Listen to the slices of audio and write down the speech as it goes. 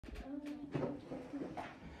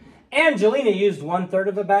Angelina used 1/3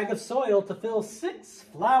 of a bag of soil to fill 6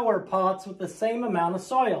 flower pots with the same amount of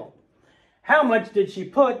soil. How much did she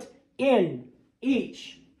put in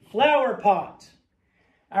each flower pot?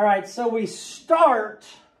 All right, so we start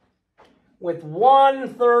with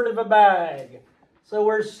 1/3 of a bag. So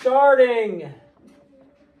we're starting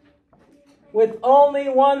with only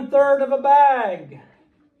 1/3 of a bag.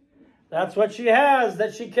 That's what she has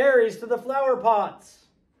that she carries to the flower pots.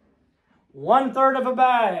 1/3 of a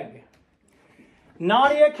bag.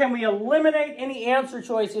 Nadia, can we eliminate any answer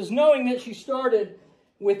choices knowing that she started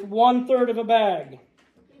with 1/3 of a bag?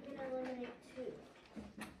 You can eliminate 2.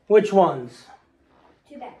 Which ones?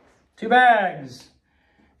 2 bags. 2 bags.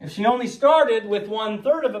 If she only started with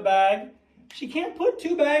 1/3 of a bag, she can't put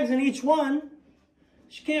 2 bags in each one.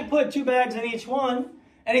 She can't put 2 bags in each one.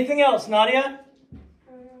 Anything else, Nadia?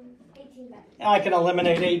 18 bags. I can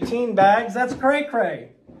eliminate 18 bags. That's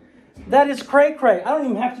cray-cray. That is cray-cray. I don't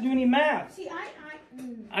even have to do any math. See,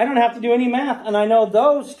 I don't have to do any math, and I know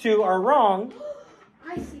those 2 are wrong.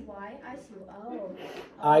 I see why.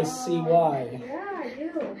 I see why. Yeah, I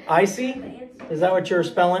do. Icy? Is that what you're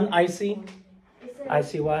spelling? Icy? I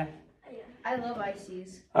see why. I love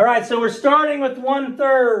ices. All right, so we're starting with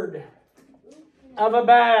 1/3 of a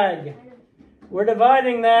bag. We're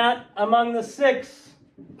dividing that among the 6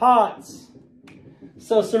 pots.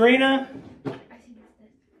 So, Serena?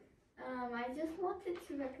 I just wanted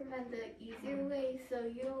to recommend the easier way, so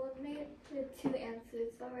you eliminate the 2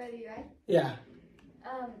 answers already, right? Yeah.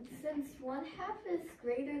 Since 1/2 is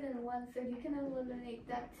greater than 1/3, you can eliminate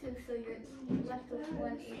that too, so you're left with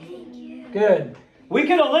 1/18. Good. We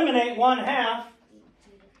could eliminate 1/2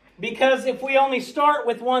 because if we only start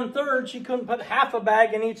with 1/3, she couldn't put half a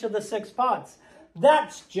bag in each of the 6 pots.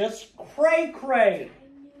 That's just cray-cray.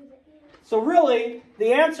 So really,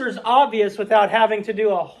 the answer is obvious without having to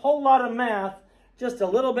do a whole lot of math, just a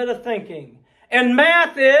little bit of thinking. And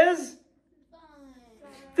math is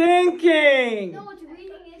thinking. No, it's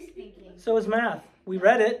reading is thinking. So is math. We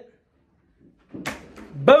read it.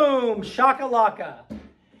 Boom, shakalaka.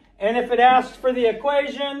 And if it asked for the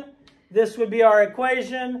equation, this would be our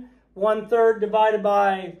equation. 1/3 divided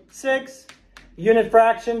by 6. Unit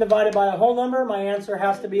fraction divided by a whole number. My answer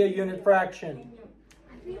has to be a unit fraction.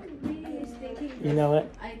 I think reading is thinking. You know it?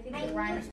 I think it rhymes